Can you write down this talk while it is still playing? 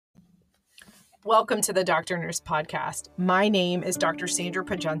Welcome to the Doctor Nurse Podcast. My name is Dr. Sandra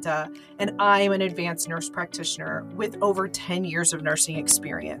Pagenta, and I am an advanced nurse practitioner with over 10 years of nursing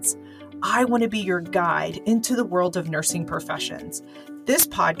experience. I want to be your guide into the world of nursing professions. This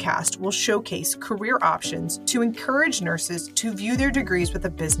podcast will showcase career options to encourage nurses to view their degrees with a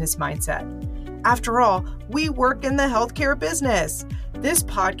business mindset. After all, we work in the healthcare business. This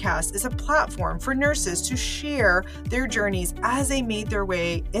podcast is a platform for nurses to share their journeys as they made their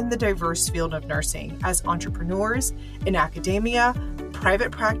way in the diverse field of nursing as entrepreneurs, in academia,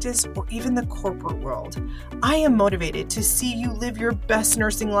 private practice, or even the corporate world. I am motivated to see you live your best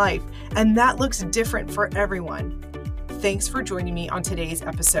nursing life, and that looks different for everyone. Thanks for joining me on today's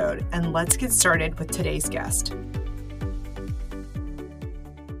episode, and let's get started with today's guest.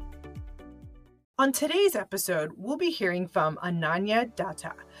 On today's episode, we'll be hearing from Ananya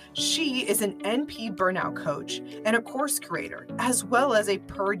Datta. She is an NP burnout coach and a course creator, as well as a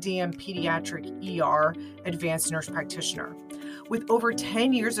per diem pediatric ER advanced nurse practitioner. With over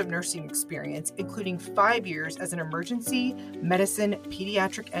 10 years of nursing experience, including 5 years as an emergency medicine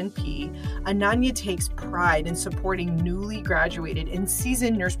pediatric NP, Ananya takes pride in supporting newly graduated and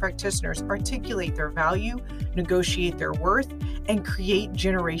seasoned nurse practitioners articulate their value, negotiate their worth, and create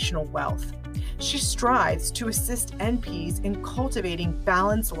generational wealth. She strives to assist NPs in cultivating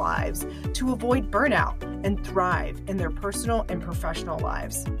balanced lives to avoid burnout and thrive in their personal and professional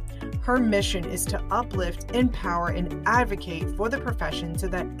lives. Her mission is to uplift, empower, and advocate for the profession so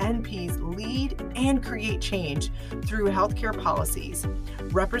that NPs lead and create change through healthcare policies,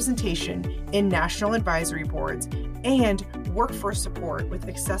 representation in national advisory boards, and workforce support with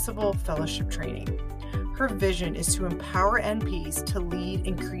accessible fellowship training. Her vision is to empower NPs to lead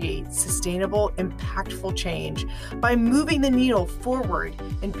and create sustainable, impactful change by moving the needle forward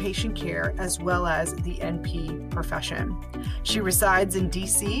in patient care as well as the NP profession. She resides in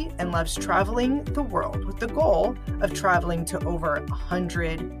DC and loves traveling the world with the goal of traveling to over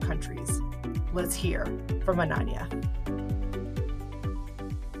 100 countries. Let's hear from Ananya.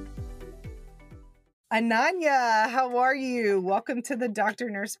 Ananya, how are you? Welcome to the Doctor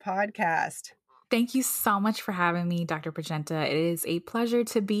Nurse Podcast. Thank you so much for having me, Dr. Pagenta. It is a pleasure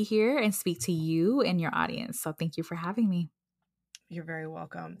to be here and speak to you and your audience. So thank you for having me. You're very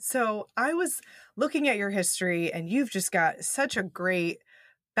welcome. So I was looking at your history, and you've just got such a great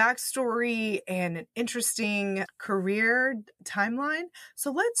backstory and an interesting career timeline.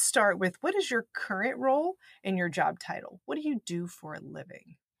 So let's start with, what is your current role and your job title? What do you do for a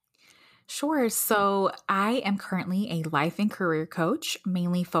living? Sure. So I am currently a life and career coach,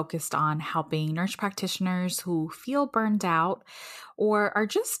 mainly focused on helping nurse practitioners who feel burned out or are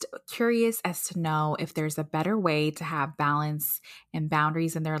just curious as to know if there's a better way to have balance and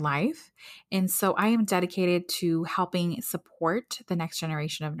boundaries in their life. And so I am dedicated to helping support the next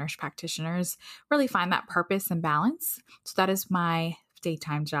generation of nurse practitioners really find that purpose and balance. So that is my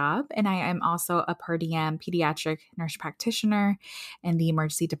daytime job. And I am also a per diem pediatric nurse practitioner in the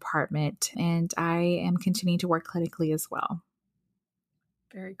emergency department. And I am continuing to work clinically as well.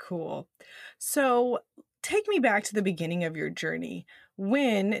 Very cool. So take me back to the beginning of your journey.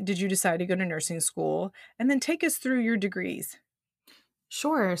 When did you decide to go to nursing school? And then take us through your degrees.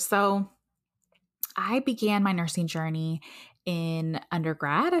 Sure. So I began my nursing journey in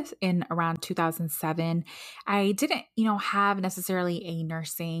undergrad in around 2007. I didn't, have necessarily a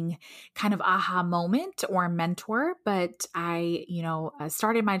nursing kind of aha moment or mentor, but I,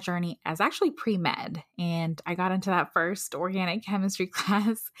 started my journey as actually pre-med, and I got into that first organic chemistry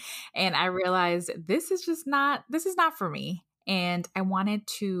class, and I realized this is not for me. And I wanted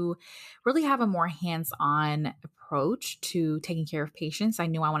to really have a more hands-on approach to taking care of patients. I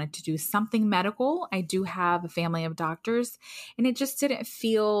knew I wanted to do something medical. I do have a family of doctors, and it just didn't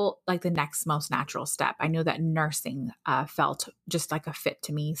feel like the next most natural step. I knew that nursing felt just like a fit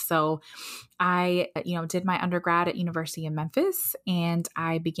to me. So I, did my undergrad at University of Memphis, and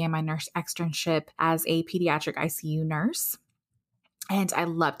I began my nurse externship as a pediatric ICU nurse. And I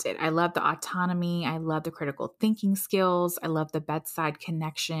loved it. I loved the autonomy. I loved the critical thinking skills. I loved the bedside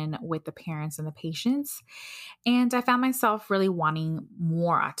connection with the parents and the patients. And I found myself really wanting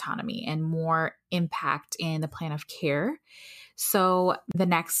more autonomy and more impact in the plan of care. So the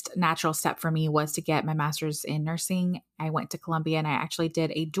next natural step for me was to get my master's in nursing. I went to Columbia, and I actually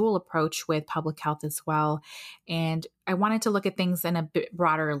did a dual approach with public health as well. And I wanted to look at things in a bit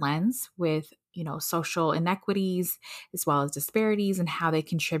broader lens with social inequities as well as disparities and how they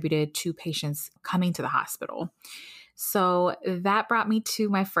contributed to patients coming to the hospital. So that brought me to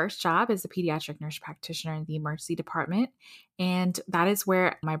my first job as a pediatric nurse practitioner in the emergency department. And that is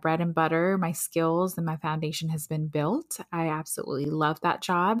where my bread and butter, my skills, and my foundation has been built. I absolutely love that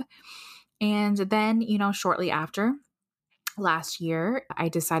job. And then, shortly after, last year, I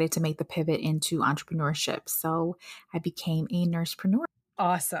decided to make the pivot into entrepreneurship. So I became a nursepreneur.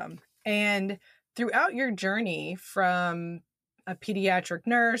 Awesome. And throughout your journey from a pediatric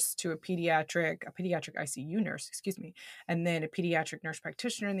nurse to a pediatric ICU nurse, excuse me, and then a pediatric nurse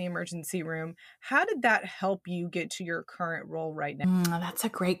practitioner in the emergency room, how did that help you get to your current role right now? That's a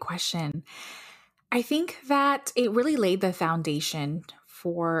great question. I think that it really laid the foundation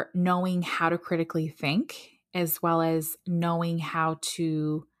for knowing how to critically think, as well as knowing how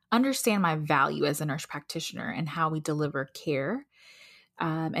to understand my value as a nurse practitioner and how we deliver care.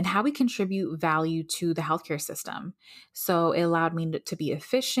 And how we contribute value to the healthcare system. So it allowed me to be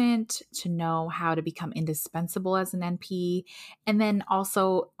efficient, to know how to become indispensable as an NP. And then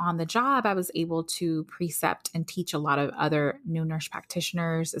also on the job, I was able to precept and teach a lot of other new nurse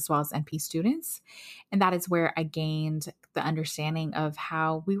practitioners as well as NP students. And that is where I gained the understanding of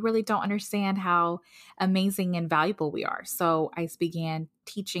how we really don't understand how amazing and valuable we are. So I began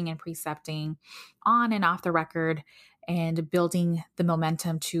teaching and precepting on and off the record and building the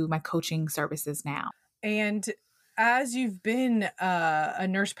momentum to my coaching services now. And as you've been a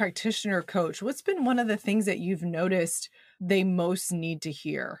nurse practitioner coach, what's been one of the things that you've noticed they most need to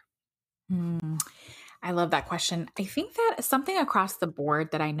hear? I love that question. I think that something across the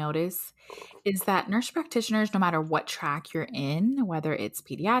board that I notice is that nurse practitioners, no matter what track you're in, whether it's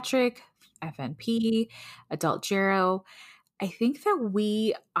pediatric, FNP, adult gero, I think that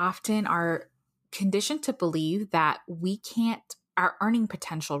we often are conditioned to believe that our earning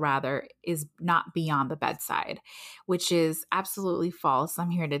potential rather is not beyond the bedside, which is absolutely false. I'm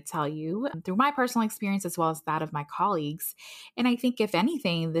here to tell you through my personal experience as well as that of my colleagues. And I think if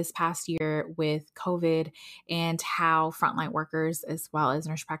anything, this past year with COVID and how frontline workers as well as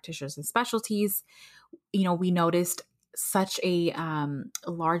nurse practitioners and specialties, we noticed such a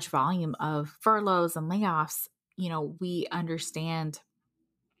large volume of furloughs and layoffs. We understand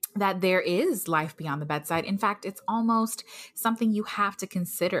that there is life beyond the bedside. In fact, it's almost something you have to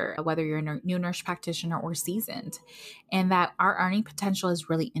consider, whether you're a new nurse practitioner or seasoned, and that our earning potential is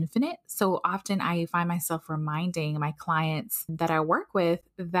really infinite. So often I find myself reminding my clients that I work with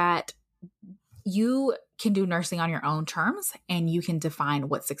that you can do nursing on your own terms and you can define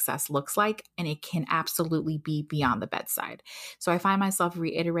what success looks like, and it can absolutely be beyond the bedside. So I find myself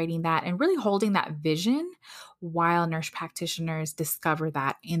reiterating that and really holding that vision while nurse practitioners discover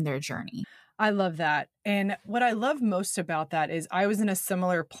that in their journey. I love that. And what I love most about that is I was in a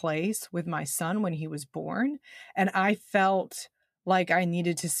similar place with my son when he was born, and I felt like I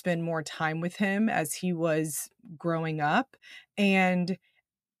needed to spend more time with him as he was growing up. And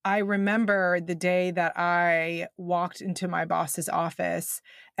I remember the day that I walked into my boss's office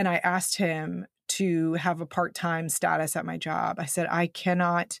and I asked him to have a part-time status at my job. I said, I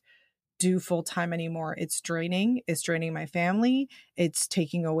cannot do full-time anymore. It's draining. It's draining my family. It's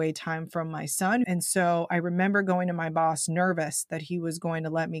taking away time from my son. And so I remember going to my boss nervous that he was going to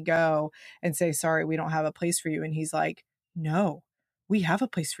let me go and say, sorry, we don't have a place for you. And he's like, no, we have a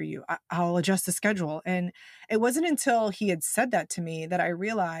place for you. I'll adjust the schedule. And it wasn't until he had said that to me that I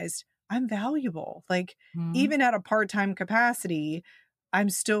realized I'm valuable. Like, even at a part-time capacity, I'm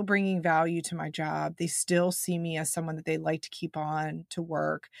still bringing value to my job. They still see me as someone that they like to keep on to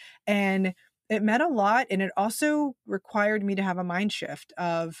work. And it meant a lot. And it also required me to have a mind shift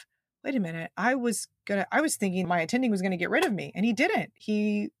of, wait a minute, I was thinking my attending was going to get rid of me, and he didn't.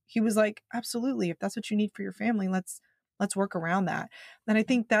 He was like, absolutely. If that's what you need for your family, let's work around that. And I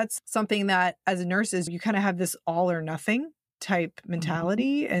think that's something that as nurses, you kind of have this all or nothing type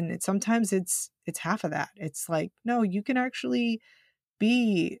mentality. And sometimes it's half of that. It's like, no, you can actually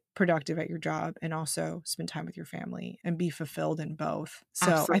be productive at your job and also spend time with your family and be fulfilled in both. So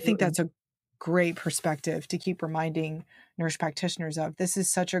Absolutely. I think that's a great perspective to keep reminding nurse practitioners of. This is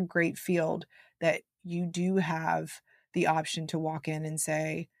such a great field that you do have the option to walk in and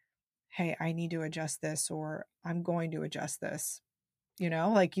say, hey, I need to adjust this, or I'm going to adjust this.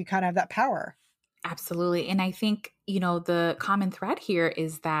 Like you kind of have that power. Absolutely. And I think, the common thread here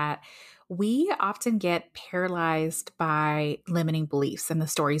is that we often get paralyzed by limiting beliefs and the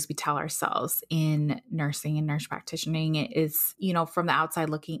stories we tell ourselves in nursing and nurse practitioning. It is, from the outside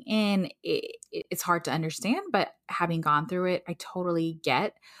looking in, it's hard to understand, but having gone through it, I totally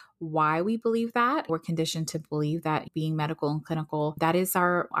get why we believe that. We're conditioned to believe that being medical and clinical, that is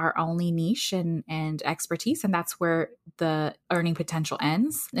our only niche and expertise. And that's where the earning potential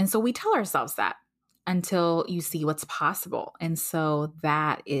ends. And so we tell ourselves that until you see what's possible. And so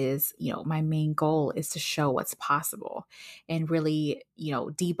that is, my main goal is to show what's possible and really,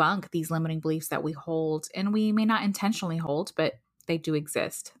 debunk these limiting beliefs that we hold and we may not intentionally hold, but they do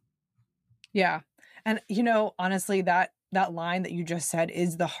exist. Yeah. And honestly, that line that you just said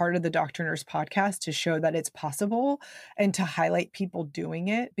is the heart of the Doctor Nurse podcast, to show that it's possible and to highlight people doing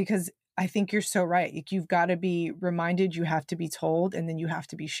it, because I think you're so right. Like, you've got to be reminded, you have to be told, and then you have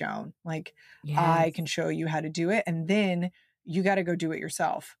to be shown. Like, I can Yes. show you how to do it, and then you got to go do it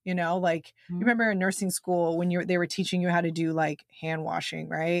yourself. Like, you Mhm. remember in nursing school when they were teaching you how to do like hand washing,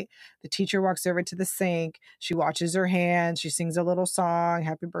 right? The teacher walks over to the sink, she washes her hands, she sings a little song,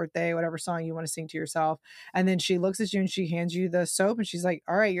 happy birthday, whatever song you want to sing to yourself. And then she looks at you and she hands you the soap and she's like,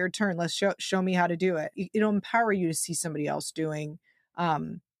 all right, your turn. Let's show me how to do it. It'll empower you to see somebody else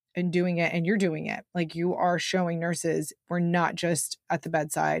um, doing it, and you're doing it. Like, you are showing nurses, we're not just at the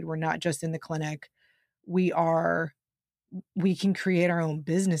bedside. We're not just in the clinic. We can create our own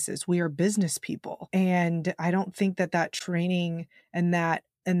businesses. We are business people. And I don't think that training and that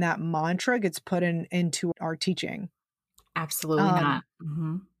mantra gets put into our teaching. Absolutely not. Um,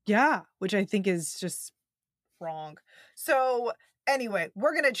 Hmm. yeah, which I think is just wrong. So anyway,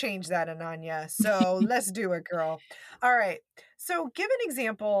 we're going to change that, Ananya. So let's do it, girl. All right. So give an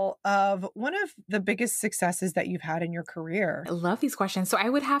example of one of the biggest successes that you've had in your career. I love these questions. So I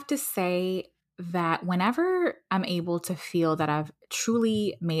would have to say that whenever I'm able to feel that I've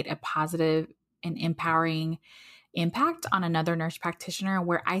truly made a positive and empowering impact on another nurse practitioner,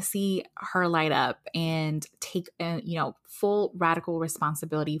 where I see her light up and take full radical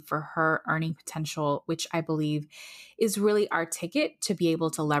responsibility for her earning potential, which I believe is really our ticket to be able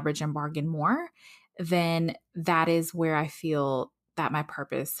to leverage and bargain more, then that is where I feel that my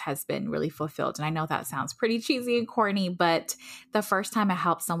purpose has been really fulfilled. And I know that sounds pretty cheesy and corny, but the first time I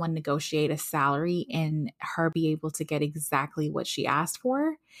helped someone negotiate a salary and her be able to get exactly what she asked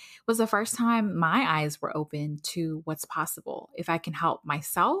for was the first time my eyes were open to what's possible. If I can help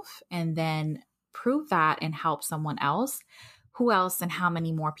myself and then prove that and help someone else, who else and how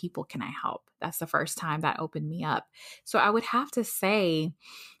many more people can I help? That's the first time that opened me up. So I would have to say,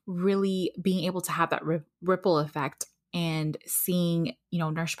 really being able to have that ripple effect and seeing,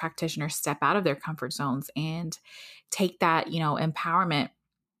 nurse practitioners step out of their comfort zones and take that, empowerment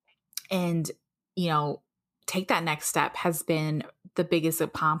and, you know, take that next step has been the biggest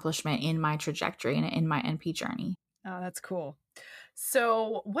accomplishment in my trajectory and in my NP journey. Oh, that's cool.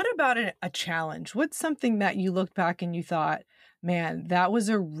 So what about a challenge? What's something that you looked back and you thought, man, that was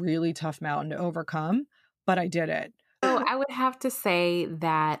a really tough mountain to overcome, but I did it? So I would have to say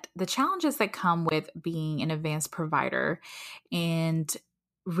that the challenges that come with being an advanced provider and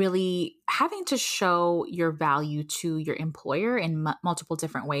really having to show your value to your employer in multiple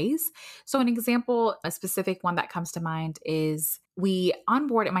different ways. So an example, a specific one that comes to mind is we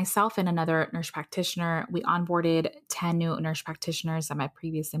onboarded myself and another nurse practitioner. We onboarded 10 new nurse practitioners at my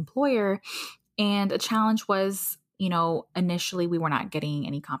previous employer. And a challenge was, initially we were not getting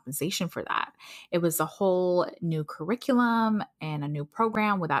any compensation for that. It was a whole new curriculum and a new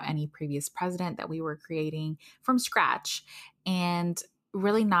program without any previous president that we were creating from scratch. And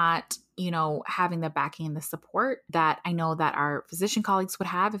really not, having the backing and the support that I know that our physician colleagues would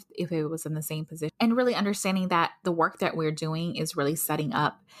have if it was in the same position. And really understanding that the work that we're doing is really setting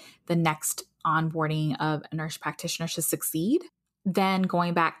up the next onboarding of a nurse practitioner to succeed. Then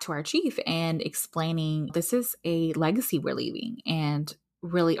going back to our chief and explaining this is a legacy we're leaving and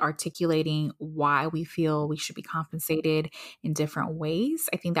really articulating why we feel we should be compensated in different ways.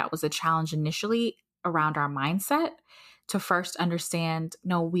 I think that was a challenge initially around our mindset to first understand,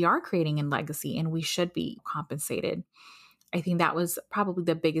 no, we are creating a legacy and we should be compensated. I think that was probably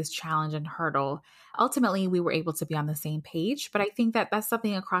the biggest challenge and hurdle. Ultimately, we were able to be on the same page, but I think that that's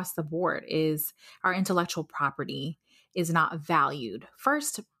something across the board is our intellectual property is not valued.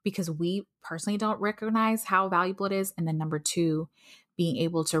 First, because we personally don't recognize how valuable it is. And then number two, being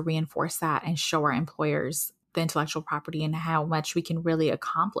able to reinforce that and show our employers the intellectual property and how much we can really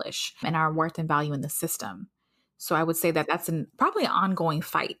accomplish and our worth and value in the system. So I would say that that's probably an ongoing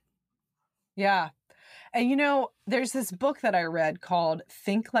fight. Yeah. And there's this book that I read called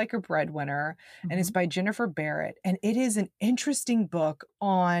Think Like a Breadwinner, and it's Mhm. by Jennifer Barrett. And it is an interesting book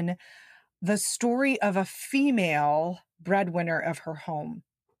on the story of a female breadwinner of her home.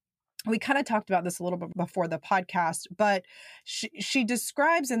 We kind of talked about this a little bit before the podcast, but she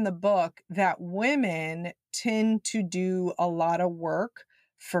describes in the book that women tend to do a lot of work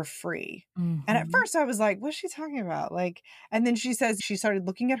for free. And at Mhm. first I was like, what's she talking about? And then she says she started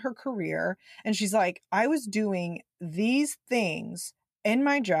looking at her career and she's like, I was doing these things in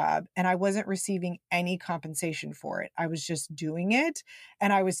my job and I wasn't receiving any compensation for it. I was just doing it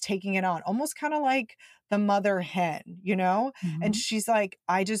and I was taking it on, almost kind of like the mother hen, And Mhm. she's like,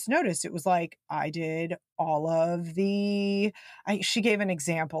 I just noticed it was like, I did all of she gave an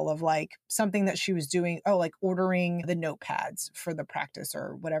example of like something that she was doing. Oh, like ordering the notepads for the practice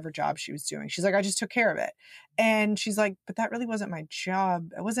or whatever job she was doing. She's like, I just took care of it. And she's like, but that really wasn't my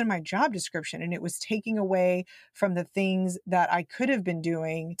job. It wasn't my job description. And it was taking away from the things that I could have been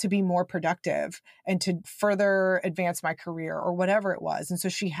doing to be more productive and to further advance my career or whatever it was. And so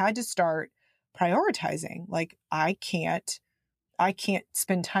she had to start prioritizing, like, I can't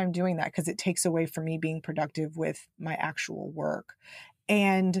spend time doing that because it takes away from me being productive with my actual work.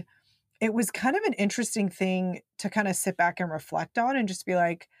 And it was kind of an interesting thing to kind of sit back and reflect on and just be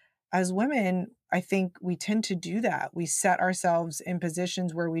like, as women, I think we tend to do that. We set ourselves in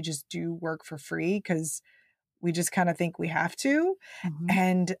positions where we just do work for free because we just kind of think we have to. Mhm.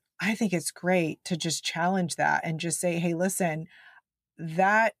 And I think it's great to just challenge that and just say, hey, listen,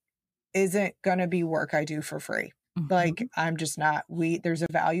 that isn't going to be work I do for free. Like, Mhm. I'm just not, there's a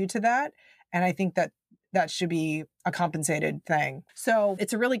value to that. And I think that that should be a compensated thing. So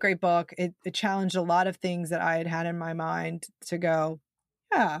it's a really great book. It challenged a lot of things that I had had in my mind to go,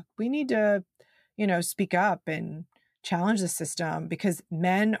 yeah, we need to, speak up and challenge the system because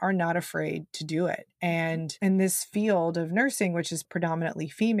men are not afraid to do it. And in this field of nursing, which is predominantly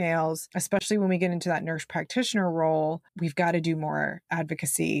females, especially when we get into that nurse practitioner role, we've got to do more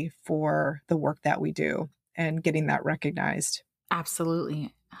advocacy for the work that we do and getting that recognized.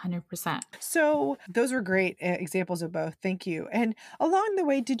 Absolutely. 100%. So those were great examples of both. Thank you. And along the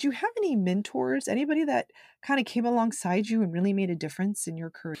way, did you have any mentors, anybody that kind of came alongside you and really made a difference in your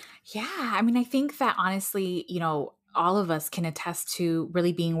career? Yeah. I mean, I think that honestly, all of us can attest to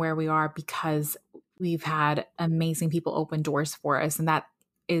really being where we are because we've had amazing people open doors for us. And that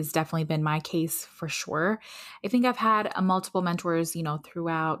is definitely been my case for sure. I think I've had multiple mentors,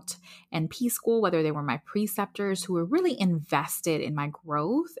 throughout NP school, whether they were my preceptors who were really invested in my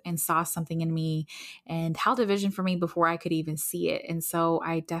growth and saw something in me and held a vision for me before I could even see it. And so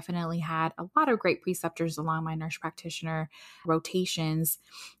I definitely had a lot of great preceptors along my nurse practitioner rotations.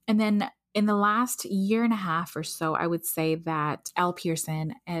 And then in the last year and a half or so, I would say that Elle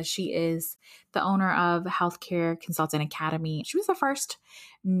Pearson, as she is the owner of Healthcare Consultant Academy, she was the first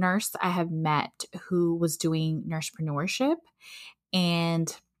nurse I have met who was doing nursepreneurship.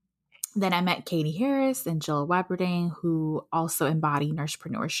 And then I met Katie Harris and Jill Weberding, who also embody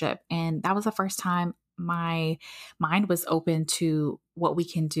nursepreneurship. And that was the first time my mind was open to what we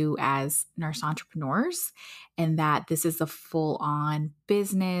can do as nurse entrepreneurs and that this is a full on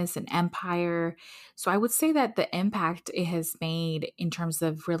business and empire. So I would say that the impact it has made in terms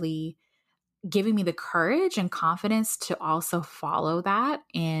of really giving me the courage and confidence to also follow that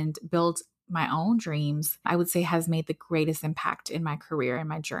and build my own dreams, I would say has made the greatest impact in my career and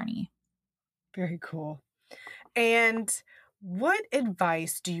my journey. Very cool. And what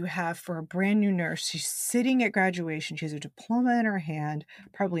advice do you have for a brand new nurse? She's sitting at graduation. She has a diploma in her hand.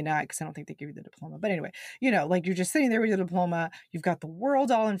 Probably not, because I don't think they give you the diploma. But anyway, like you're just sitting there with your diploma. You've got the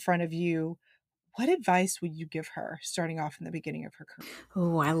world all in front of you. What advice would you give her starting off in the beginning of her career?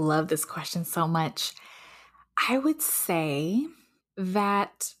 Oh, I love this question so much. I would say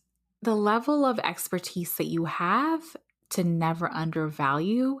that the level of expertise that you have to never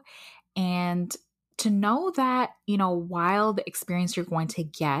undervalue and to know that, while the experience you're going to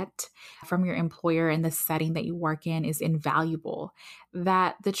get from your employer in the setting that you work in is invaluable,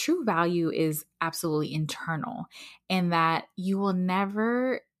 that the true value is absolutely internal and that you will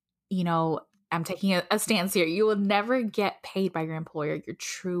never, I'm taking a stance here. You will never get paid by your employer your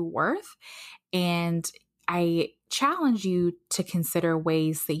true worth. And I challenge you to consider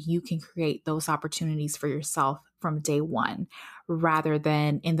ways that you can create those opportunities for yourself from day one, rather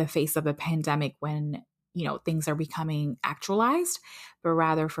than in the face of a pandemic when, things are becoming actualized, but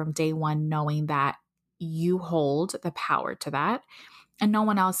rather from day one, knowing that you hold the power to that and no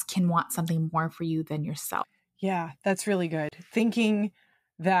one else can want something more for you than yourself. Yeah, that's really good. Thinking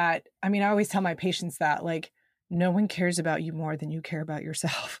that, I always tell my patients that, like, no one cares about you more than you care about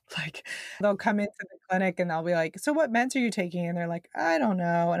yourself. Like, they'll come into the clinic and they'll be like, so what meds are you taking? And they're like, I don't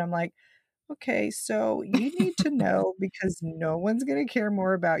know. And I'm like, okay, so you need to know because no one's going to care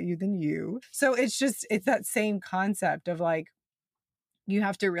more about you than you. So it's that same concept of like, you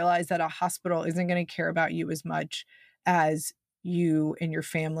have to realize that a hospital isn't going to care about you as much as you and your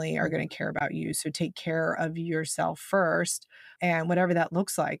family are going to care about you. So take care of yourself first. And whatever that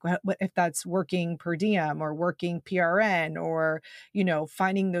looks like, if that's working per diem or working PRN or,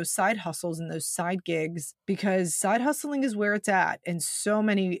 finding those side hustles and those side gigs, because side hustling is where it's at in so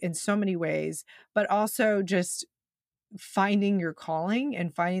many ways, but also just finding your calling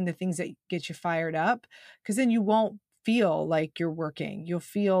and finding the things that get you fired up, because then you won't feel like you're working. You'll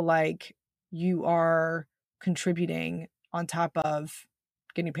feel like you are contributing on top of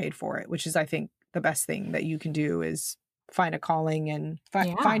getting paid for it, which is, I think, the best thing that you can do is find a calling and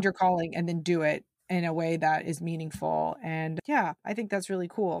find your calling and then do it in a way that is meaningful. And yeah, I think that's really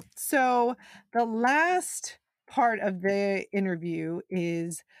cool. So the last part of the interview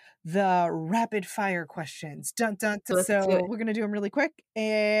is the rapid fire questions. Dun, dun, dun. So we're going to do them really quick.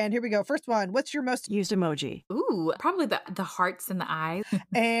 And here we go. First one, what's your most used emoji? Ooh, probably the hearts and the eyes.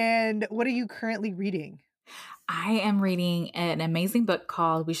 And what are you currently reading? I am reading an amazing book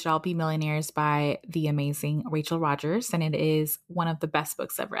called We Should All Be Millionaires by the amazing Rachel Rodgers. And it is one of the best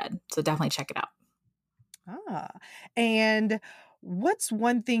books I've read. So definitely check it out. And what's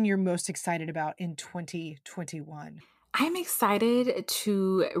one thing you're most excited about in 2021? I'm excited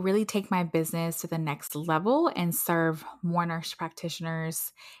to really take my business to the next level and serve more nurse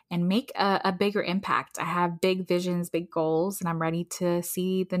practitioners and make a bigger impact. I have big visions, big goals, and I'm ready to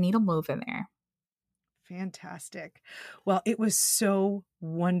see the needle move in there. Fantastic. Well, it was so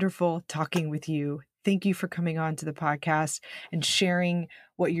wonderful talking with you. Thank you for coming on to the podcast and sharing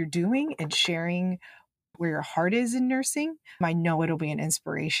what you're doing and sharing where your heart is in nursing. I know it'll be an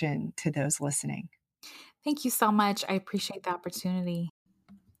inspiration to those listening. Thank you so much. I appreciate the opportunity.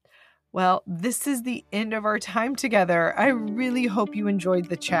 Well, this is the end of our time together. I really hope you enjoyed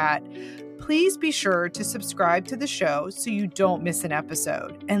the chat. Please be sure to subscribe to the show so you don't miss an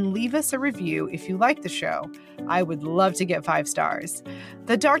episode, and leave us a review if you like the show. I would love to get 5 stars.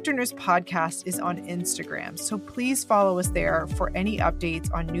 The Dr. Nurse Podcast is on Instagram, so please follow us there for any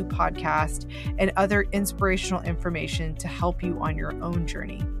updates on new podcasts and other inspirational information to help you on your own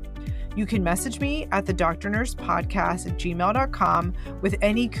journey. You can message me at the drnursepodcast@gmail.com with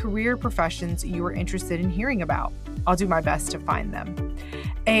any career professions you are interested in hearing about. I'll do my best to find them.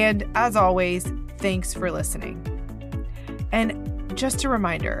 And as always, thanks for listening. And just a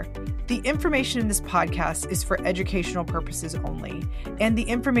reminder, the information in this podcast is for educational purposes only, and the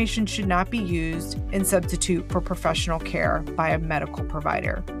information should not be used in substitute for professional care by a medical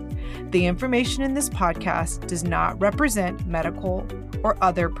provider. The information in this podcast does not represent medical or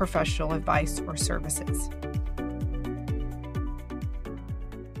other professional advice or services.